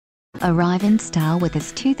arrive in style with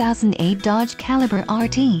this 2008 Dodge Caliber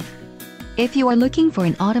RT. If you are looking for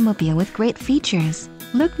an automobile with great features,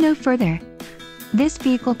 look no further. This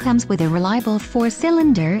vehicle comes with a reliable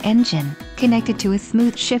 4-cylinder engine, connected to a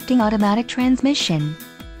smooth shifting automatic transmission.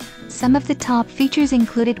 Some of the top features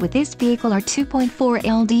included with this vehicle are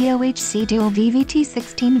 2.4L DOHC dual VVT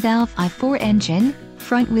 16-valve i4 engine,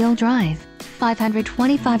 front-wheel drive,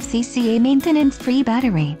 525cc maintenance-free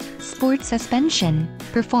battery, sport suspension,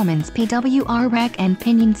 performance PWR rack and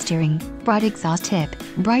pinion steering, bright exhaust tip,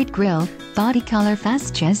 bright grille, body color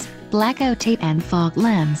fascias, blackout tape and fog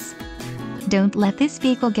lamps. Don't let this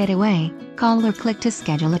vehicle get away. Call or click to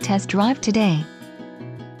schedule a test drive today.